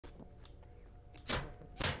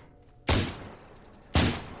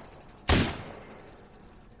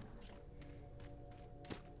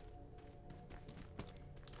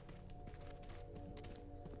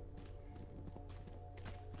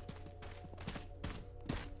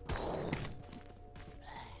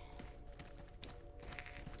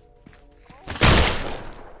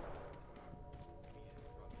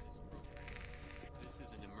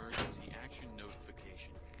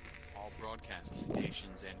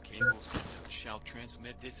cable system shall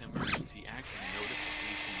transmit this emergency action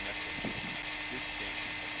notification message. This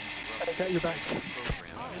station has I got your back. interrupted the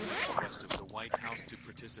program and the request of the White House to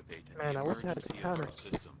participate in Man, the I wish I had a emergency counter. alert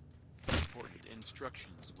system. Important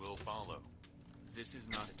instructions will follow. This is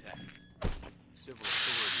not a test. Civil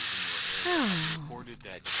authorities in your area have reported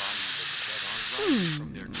that the bodies of the dead are rising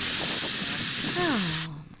from their graves.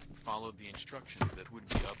 Follow the instructions that would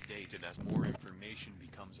be updated as more information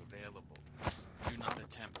becomes available. Do not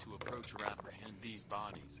attempt to approach or apprehend these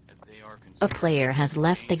bodies as they are A considered player has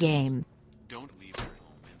left the dangerous. game. Don't leave your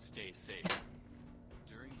home and stay safe.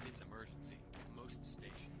 During this emergency, most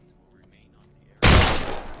stations will remain on the air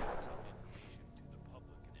until information to the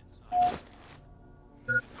public and inside.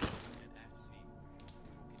 This is Logan at SC.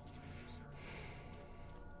 We will continue to serve.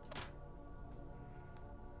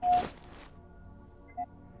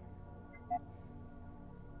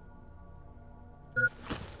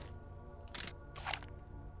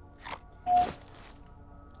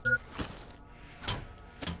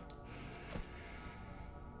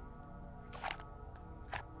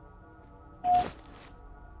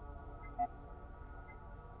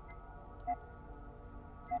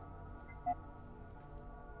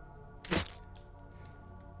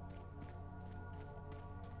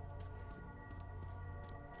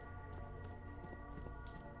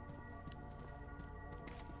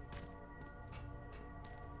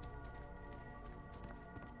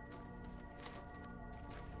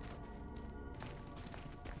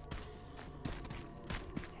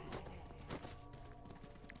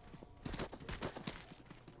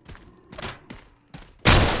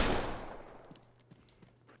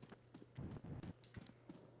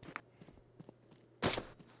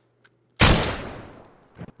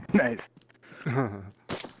 Nice.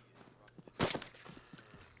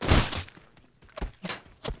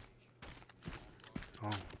 Oh.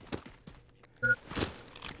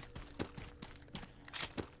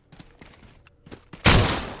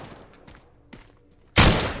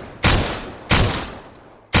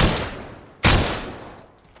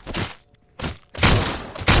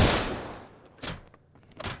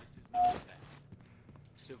 This is not a test.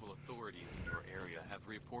 Civil authorities in your area have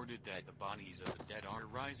reported that the bodies of the dead are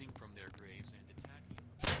rising from their graves and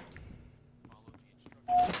attacking. Follow the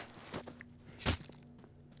instructions.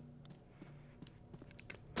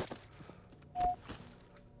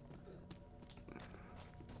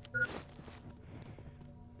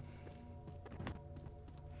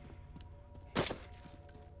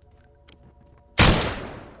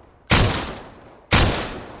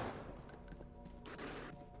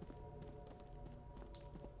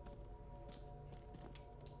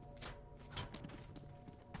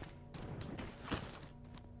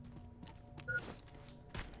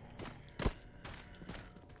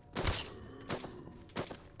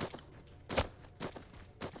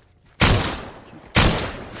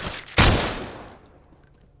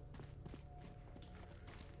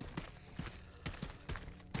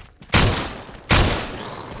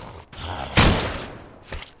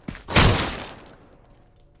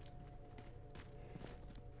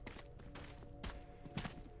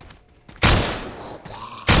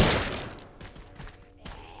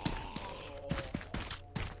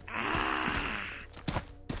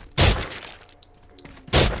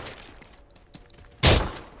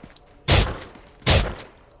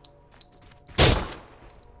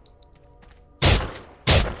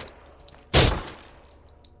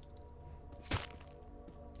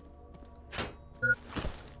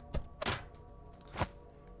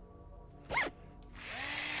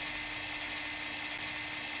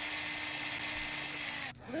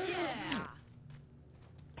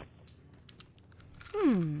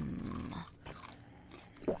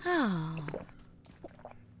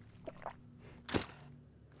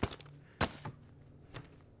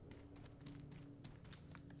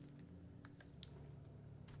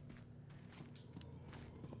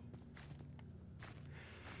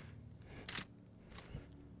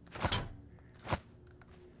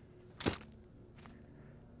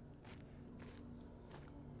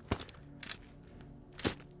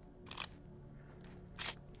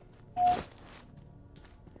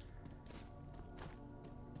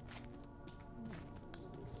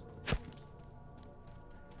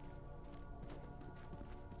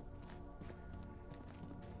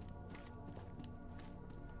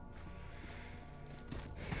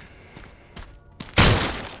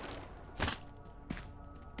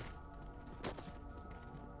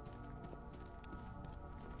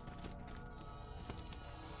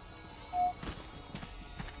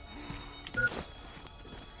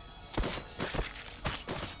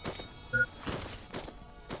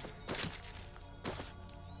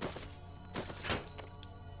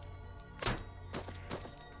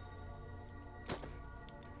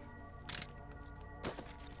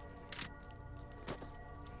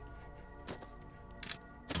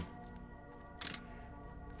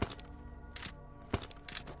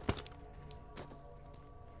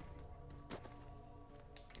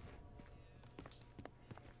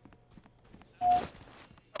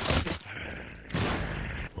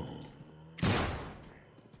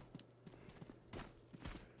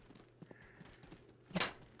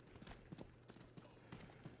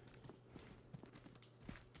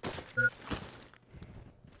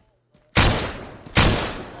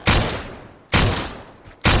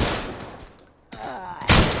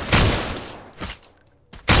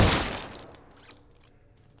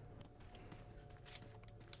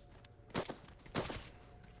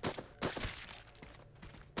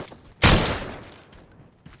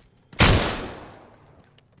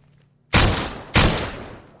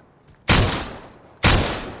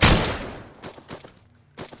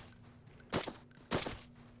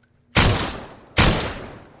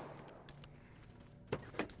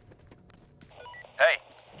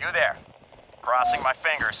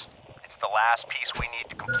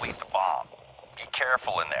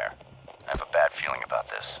 careful in there. I have a bad feeling about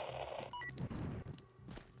this.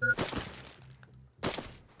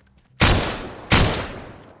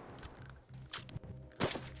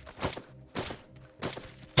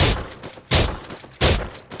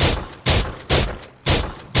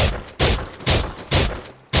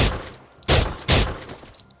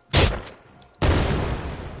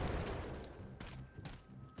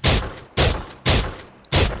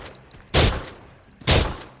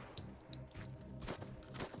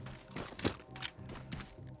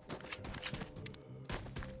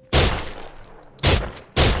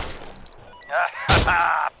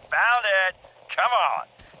 Found it! Come on!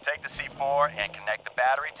 Take the C4 and connect the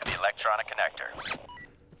battery to the electronic connector.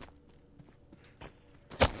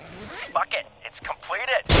 Fuck it! It's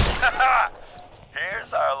completed!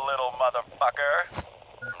 Here's our little motherfucker.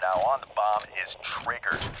 From now on, the bomb is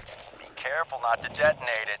triggered. Be careful not to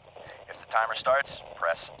detonate it. If the timer starts,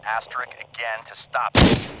 press asterisk again to stop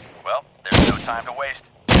it. Well, there's no time to waste.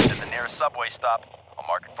 Get to the nearest subway stop. I'll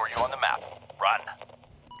mark it for you on the map. Run!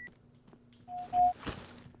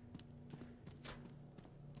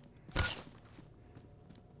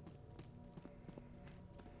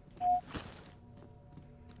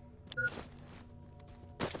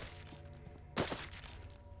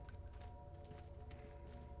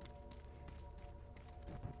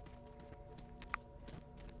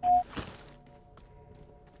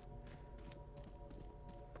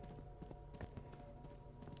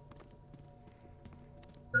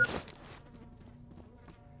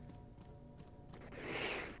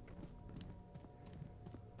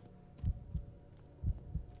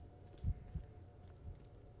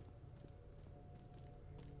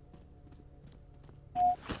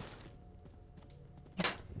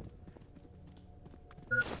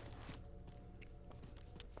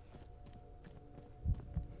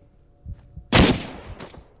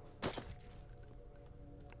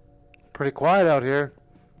 Pretty quiet out here.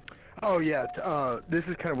 Oh yeah, this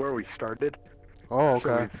is kind of where we started. Oh,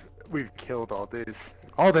 okay. So we've killed all these.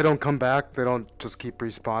 Oh, they don't come back? They don't just keep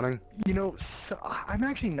respawning? You know, so I'm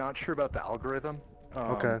actually not sure about the algorithm.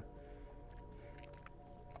 Okay.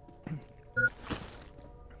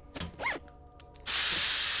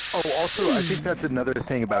 Oh, also, I think that's another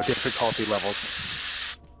thing about difficulty levels.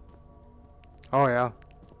 Oh, yeah.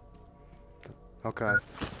 Okay.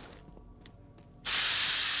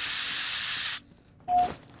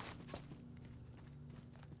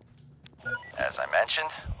 As I mentioned,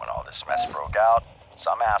 when all this mess broke out,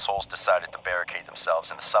 some assholes decided to barricade themselves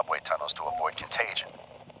in the subway tunnels to avoid contagion.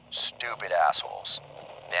 Stupid assholes.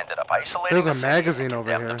 They ended up isolating There's a the city magazine and over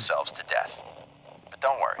condemned here. themselves to death. But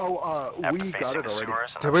don't worry. Oh, After we facing got it the already.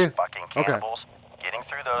 sewers and Did those we? fucking Okay. cannibals, getting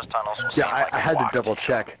through those tunnels will Yeah, seem like I a had to walk. double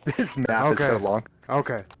check. This map Okay. is so long.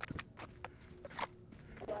 Okay.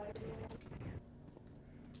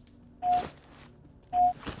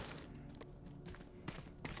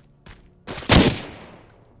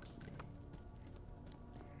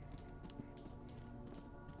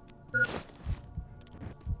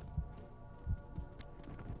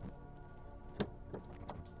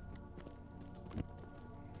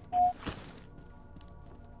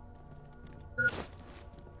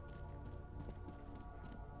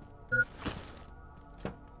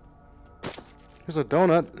 Here's a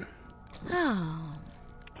donut. Oh.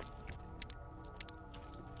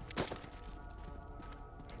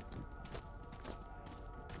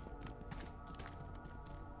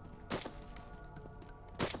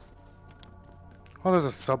 Oh, there's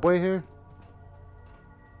a subway here?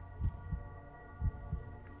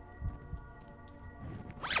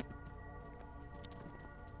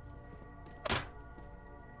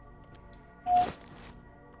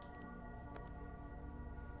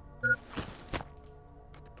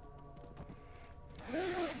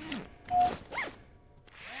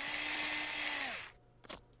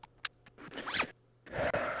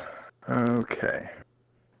 Okay.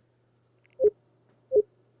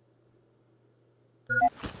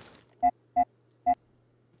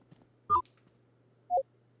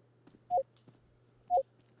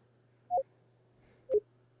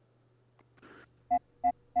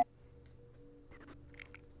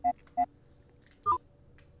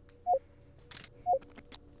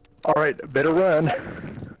 All right, better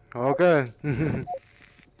run. Okay.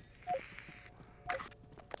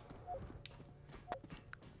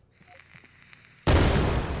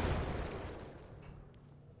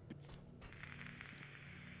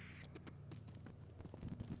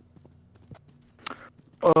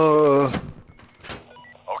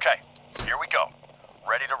 Okay, here we go.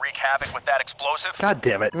 Ready to wreak havoc with that explosive? God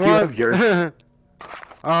damn it. You What? have yours.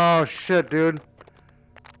 Oh, shit, dude.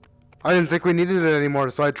 I didn't think we needed it anymore,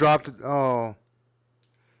 so I dropped it. Oh.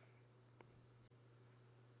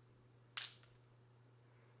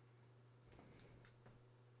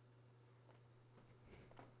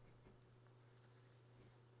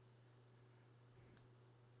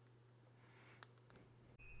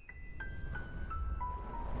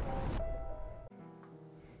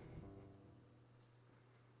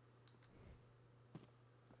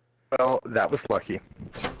 Well, that was lucky.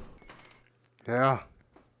 Yeah.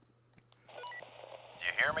 You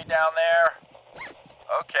hear me down there?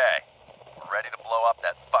 Okay. We're ready to blow up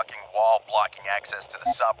that fucking wall blocking access to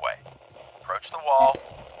the subway. Approach the wall,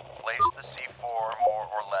 place the C4 more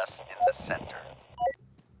or less in the center.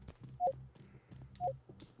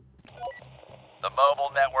 The mobile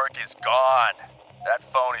network is gone. That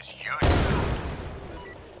phone is useless.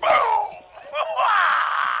 Boom!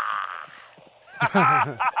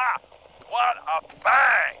 What a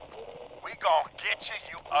bang! We gon' get you,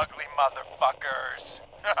 you ugly motherfuckers.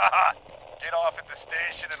 Get off at the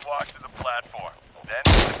station and walk to the platform. Then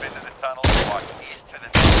slip into the tunnel and walk east to the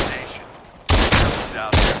next station. Careful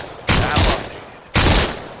down there. Have updated.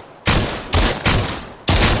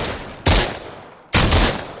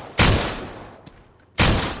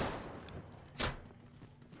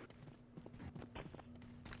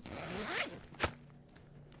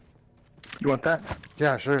 You want that?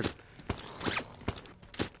 Yeah, sure. Do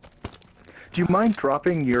you mind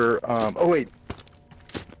dropping your, oh wait.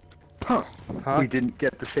 Huh. Huh? We didn't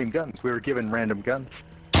get the same guns. We were given random guns.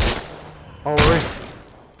 Oh, really?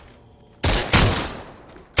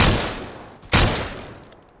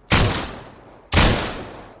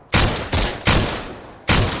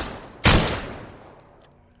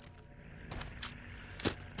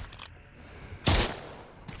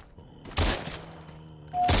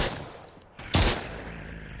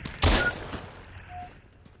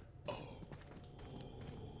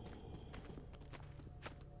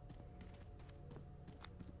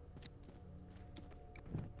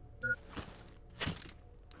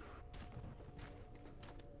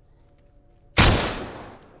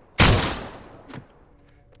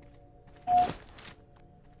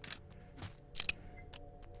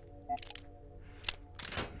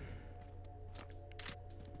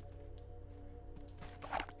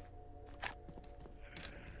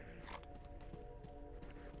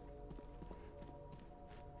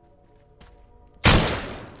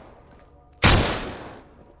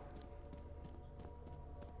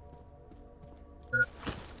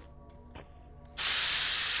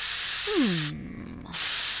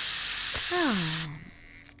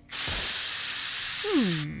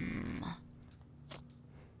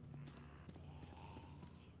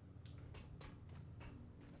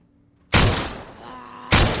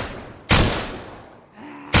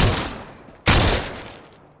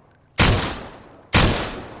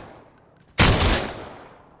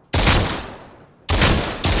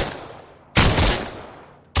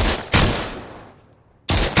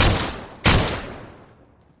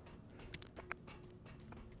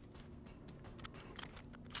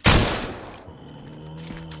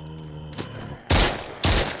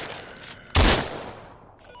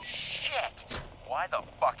 Why the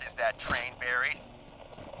fuck is that train buried?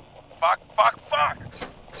 Fuck, fuck, fuck!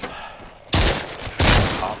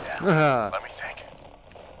 Calm down. Let me think.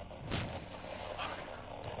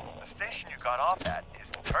 The station you got off at is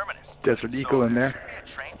Terminus. Desert Eagle in there. There should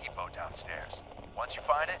be a train depot downstairs. Once you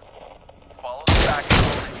find it, follow the back road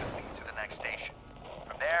that should lead to the next station.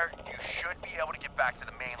 From there, you should be able to get back to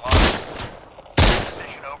the main line.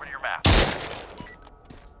 Position over to your map.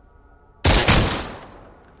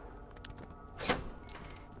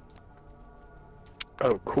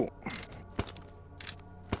 Oh, cool.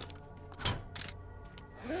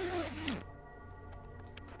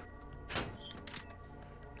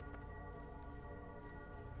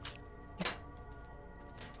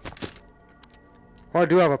 Oh, I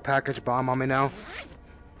do have a package bomb on me now.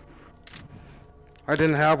 I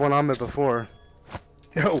didn't have one on me before.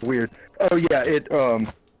 Oh, weird. Oh, yeah, the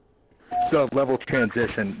level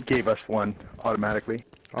transition gave us one automatically.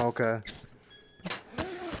 Okay.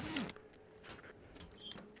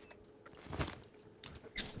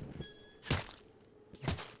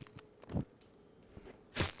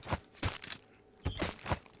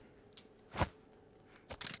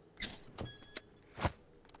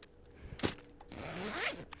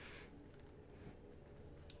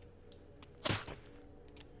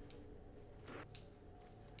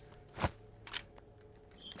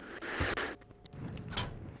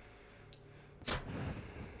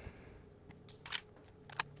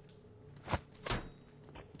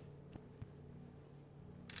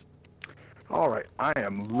 Alright, I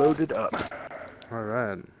am loaded up.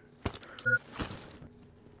 Alright. If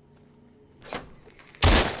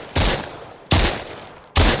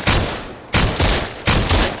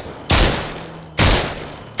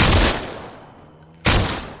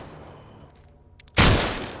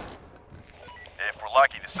we're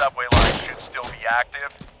lucky, the subway line should still be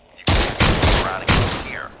active. You can move around and get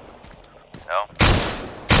here. No?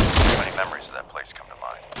 So many memories of that place come to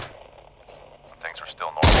mind. things were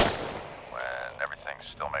still normal, when everything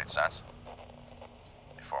still made sense,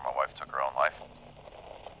 before my wife took her own life.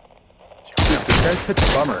 That's such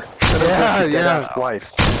a bummer. Yeah. Wife.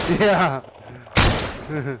 Yeah.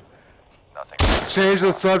 Nothing. Change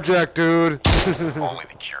the subject, dude. Only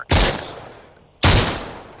the cure can.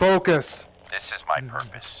 Focus. This is my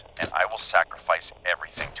purpose, and I will sacrifice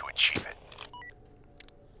everything to achieve it.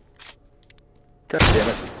 God damn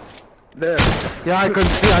it. There. Yeah, I couldn't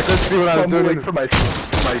see what I was doing. For my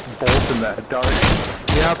bolt in that dark.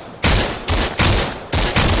 Yep.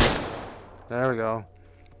 There we go.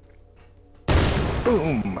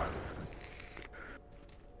 Boom.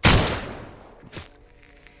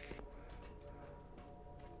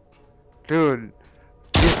 Dude,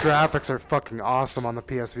 these graphics are fucking awesome on the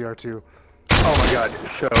PSVR 2. Oh my god,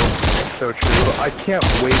 so true. I can't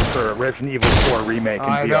wait for Resident Evil 4 remake in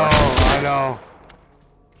VR. I know.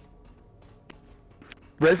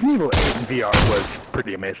 Resident Evil 8 in VR was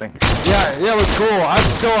pretty amazing. Yeah, it was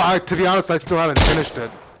cool. To be honest, I still haven't finished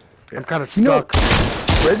it. I'm kind of stuck.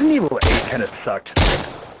 Resident Evil 8 kind of sucked.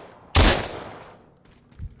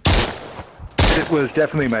 It was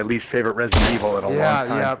definitely my least favorite Resident Evil in a long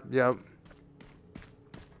time. Yep.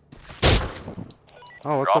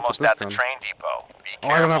 Oh, what's You're up with almost this at gun? the train depot. Be Oh,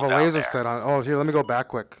 I don't have a careful laser down sight on it. Oh, here, let me go back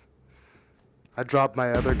quick. I dropped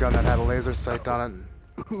my other gun that had a laser sight on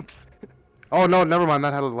it. Oops. Oh, no, never mind.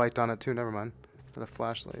 That had a light on it, too. Never mind. Had a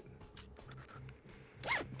flashlight.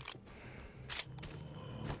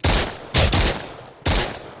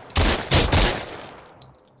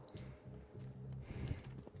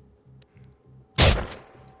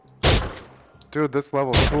 Dude, this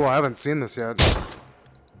level's cool. I haven't seen this yet.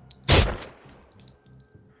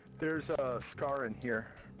 There's a scar in here.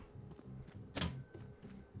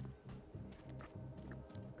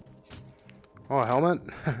 Oh, a helmet?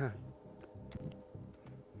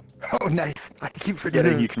 Oh, nice. I keep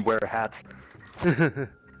forgetting you can wear hats.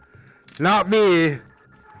 Not me!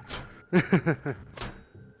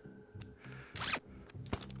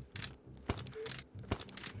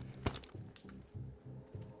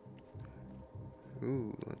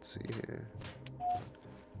 Ooh, let's see here.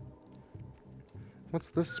 What's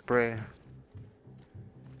this spray?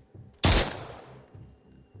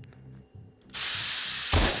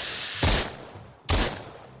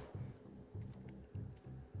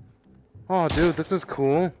 Oh, dude, this is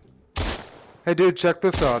cool. Hey, dude, check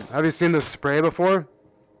this out. Have you seen this spray before?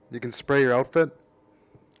 You can spray your outfit?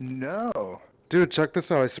 No. Dude, check this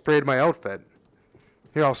out. I sprayed my outfit.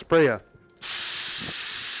 Here, I'll spray you.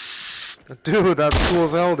 Dude, that's cool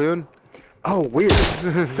as hell, dude. Oh, weird.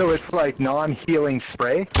 So it's like non-healing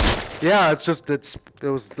spray? Yeah, it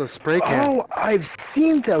was the spray can. Oh, I've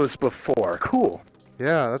seen those before. Cool.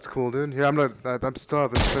 Yeah, that's cool, dude. Here, I'm still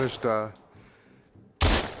haven't finished,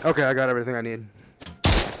 Okay, I got everything I need.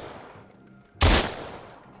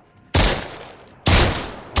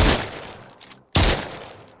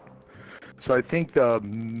 So I think the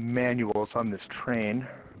manual's on this train.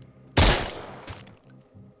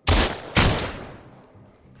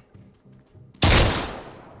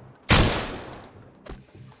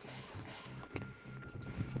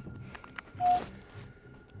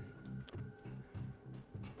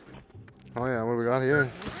 Oh yeah, what do we got here?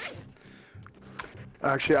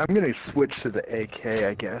 Actually, I'm gonna switch to the AK,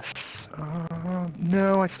 I guess.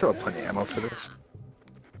 No, I still have plenty of ammo for this.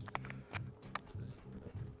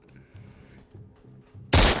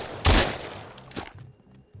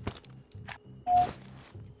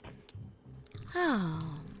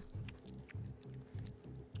 Oh.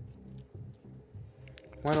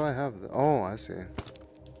 Why do I have the... Oh, I see.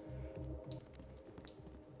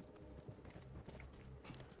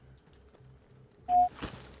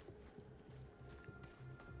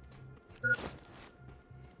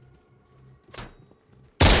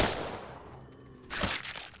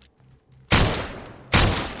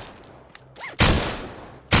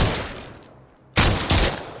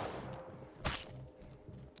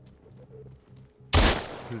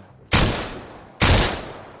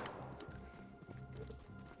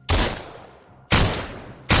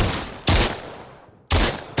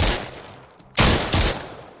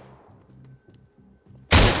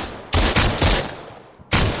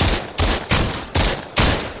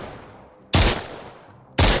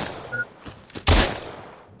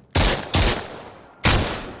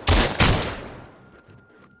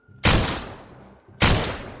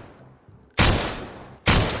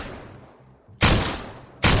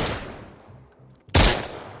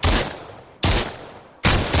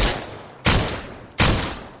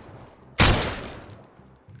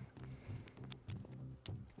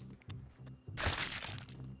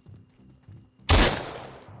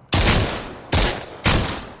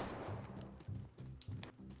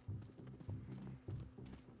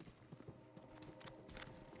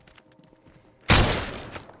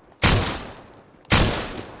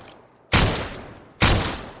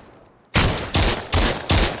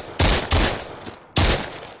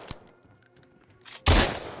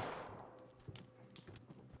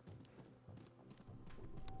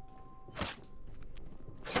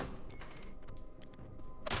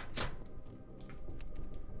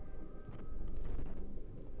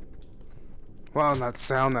 Wow, and that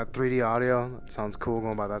sound, that 3D audio, that sounds cool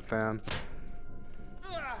going by that fan.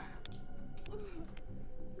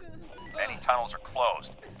 Many tunnels are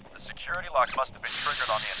closed. The security lock must have been triggered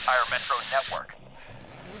on the entire Metro network.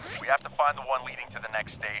 We have to find the one leading to the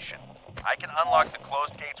next station. I can unlock the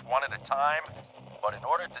closed gates one at a time, but in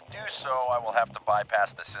order to do so, I will have to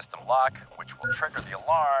bypass the system lock, which will trigger the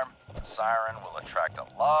alarm. The siren will attract a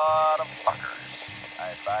lot of fuckers.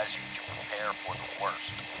 I advise you to prepare for the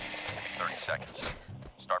worst. 30 seconds.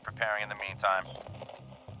 Start preparing in the meantime.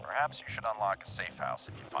 Perhaps you should unlock a safe house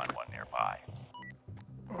if you find one nearby.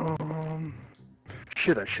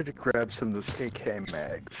 Shit, I should have grabbed some of those AK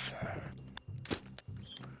mags.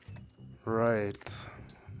 Right.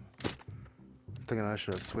 I'm thinking I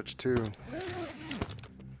should have switched too.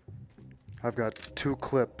 I've got 2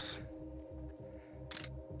 clips.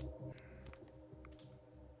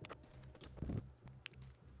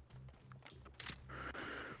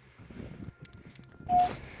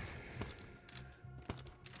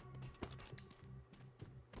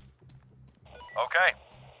 Okay,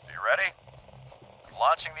 are you ready?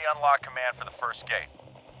 Launching the unlock command for the first gate.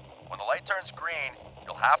 When the light turns green,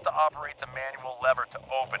 you'll have to operate the manual lever to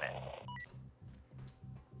open it.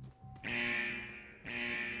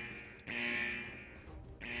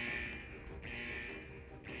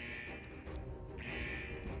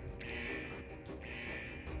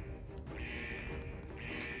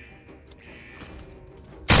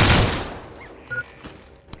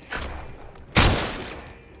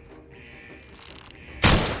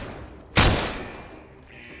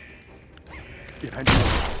 Behind you.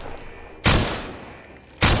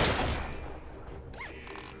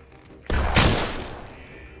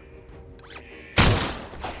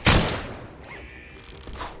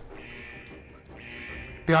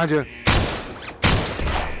 Behind you.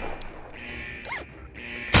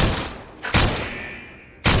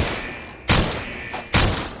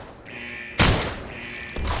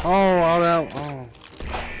 Oh, all that. Oh.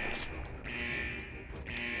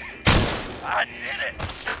 I did it!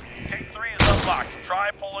 Gate 3 is unlocked.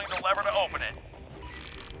 Try pulling the lever to open it.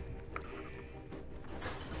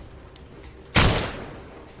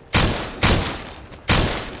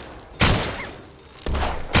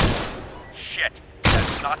 Shit!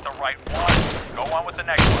 That's not the right one. Go on with the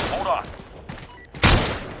next one. Hold on.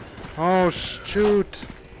 Oh, shoot.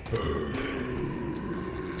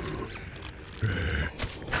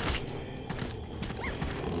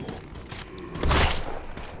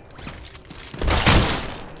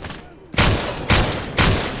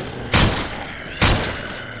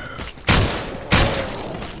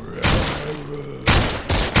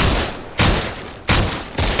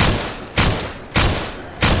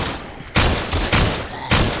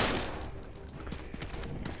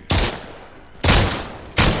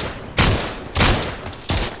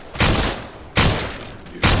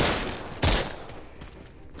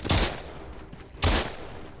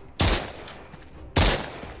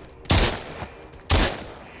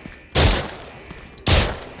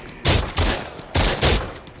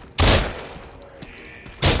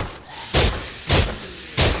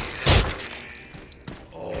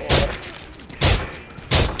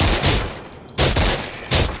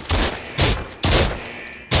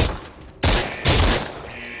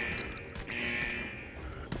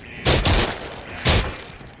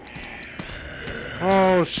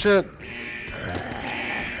 Oh shit.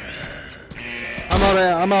 I'm out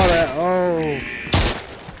of I'm out of oh.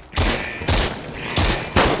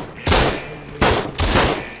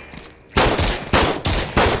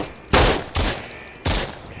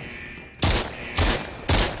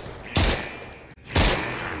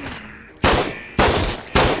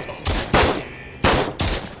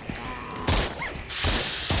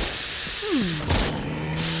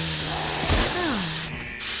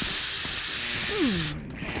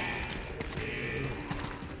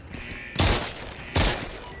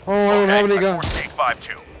 Oh, I don't have any gun.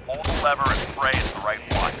 852. Hold the lever and pray it's the right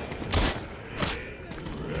one.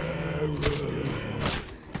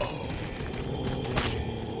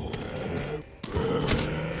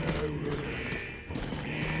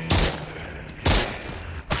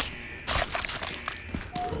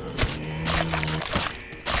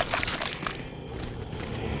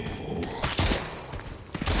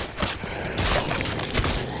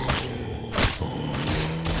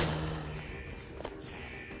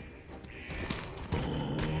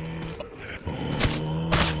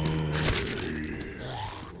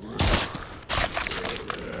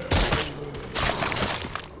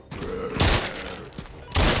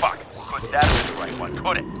 That is the right one,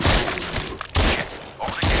 could it? Shit.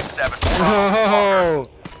 Over to gate 7. Oh.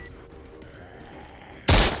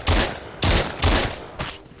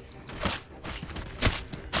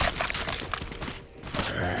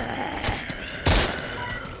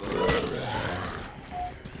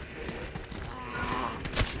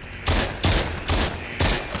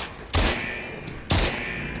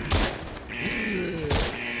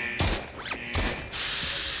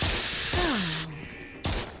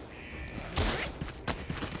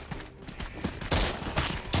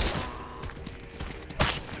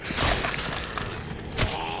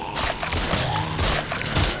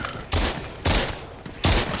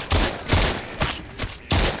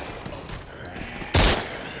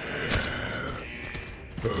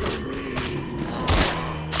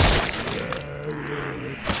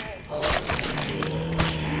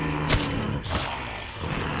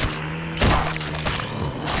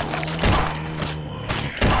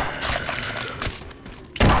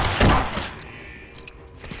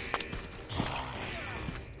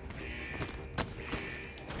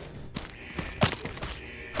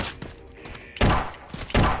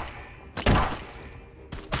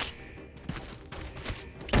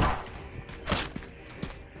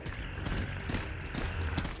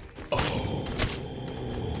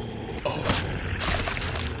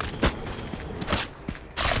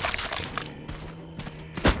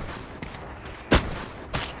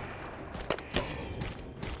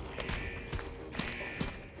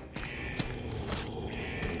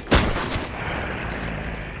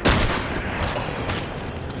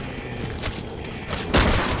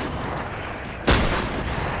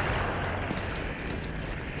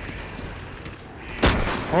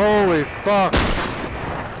 Holy fuck!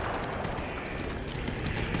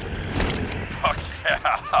 Fuck yeah!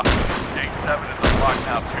 Gate 7 is unlocked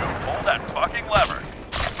now too. Pull that fucking lever.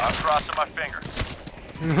 I'm crossing my fingers.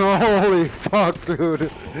 Holy fuck, dude!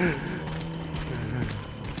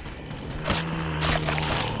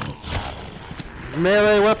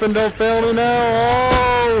 Melee weapon, don't fail me now!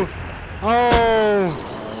 Oh! Oh!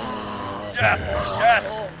 Yes! Yes!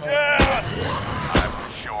 Yes! I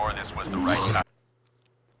was sure this was the right time.